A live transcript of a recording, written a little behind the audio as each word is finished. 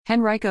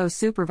Henrico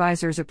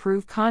supervisors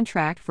approve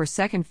contract for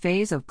second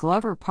phase of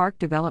Glover Park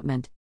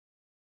development.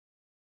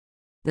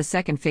 The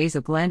second phase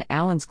of Glen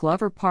Allen's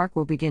Glover Park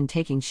will begin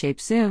taking shape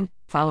soon,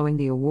 following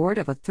the award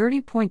of a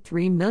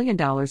 $30.3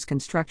 million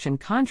construction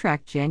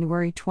contract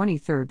January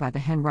 23 by the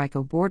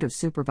Henrico Board of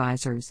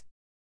Supervisors.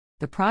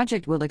 The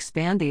project will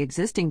expand the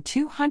existing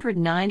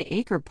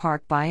 209-acre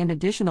park by an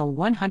additional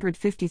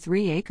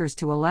 153 acres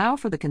to allow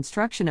for the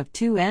construction of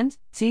two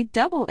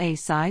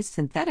NCAA-sized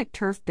synthetic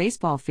turf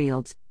baseball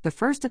fields, the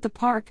first at the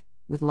park,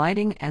 with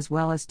lighting, as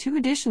well as two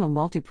additional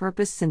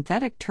multipurpose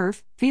synthetic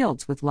turf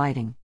fields with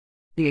lighting.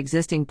 The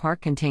existing park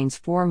contains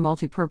 4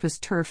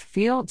 multipurpose turf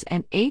fields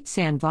and 8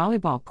 sand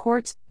volleyball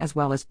courts, as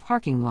well as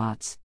parking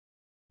lots.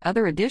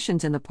 Other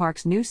additions in the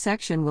park's new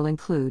section will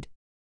include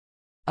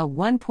a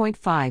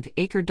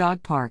 1.5-acre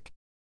dog park,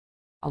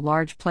 a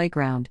large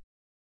playground,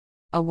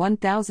 a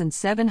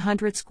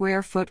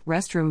 1,700-square-foot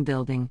restroom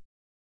building,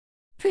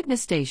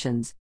 fitness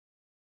stations,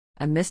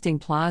 a misting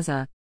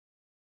plaza,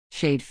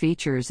 shade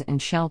features and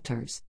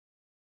shelters,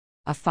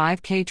 a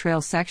 5K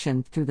trail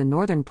section through the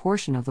northern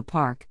portion of the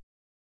park,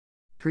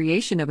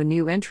 creation of a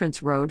new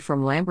entrance road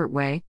from Lambert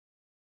Way.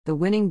 The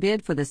winning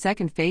bid for the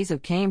second phase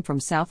came from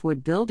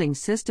Southwood Building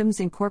Systems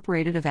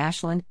Incorporated of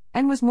Ashland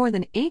and was more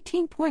than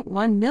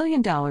 $18.1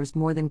 million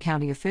more than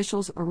county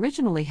officials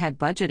originally had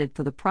budgeted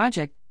for the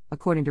project,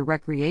 according to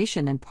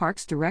Recreation and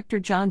Parks Director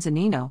John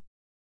Zanino.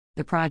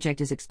 The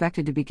project is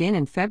expected to begin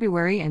in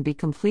February and be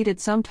completed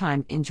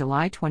sometime in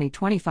July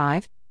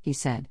 2025, he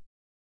said.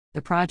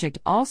 The project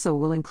also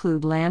will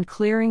include land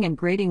clearing and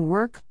grading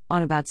work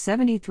on about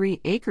 73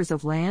 acres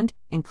of land,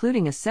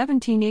 including a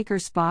 17-acre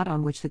spot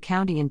on which the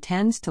county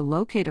intends to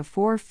locate a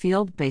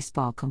 4-field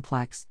baseball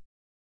complex.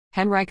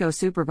 Henrico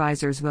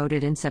supervisors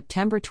voted in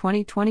September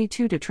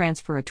 2022 to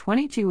transfer a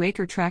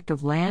 22-acre tract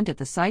of land at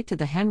the site to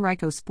the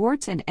Henrico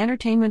Sports and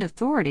Entertainment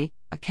Authority,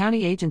 a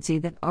county agency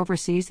that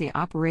oversees the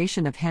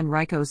operation of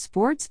Henrico's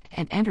sports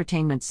and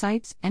entertainment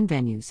sites and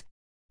venues.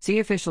 City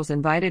officials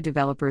invited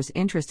developers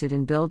interested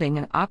in building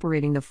and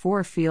operating the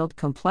 4-field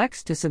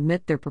complex to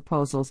submit their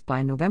proposals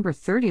by November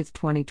 30,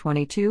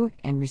 2022,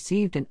 and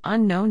received an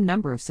unknown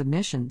number of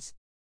submissions.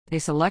 They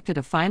selected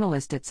a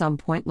finalist at some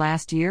point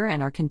last year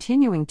and are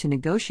continuing to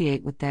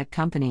negotiate with that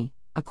company,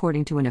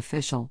 according to an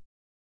official.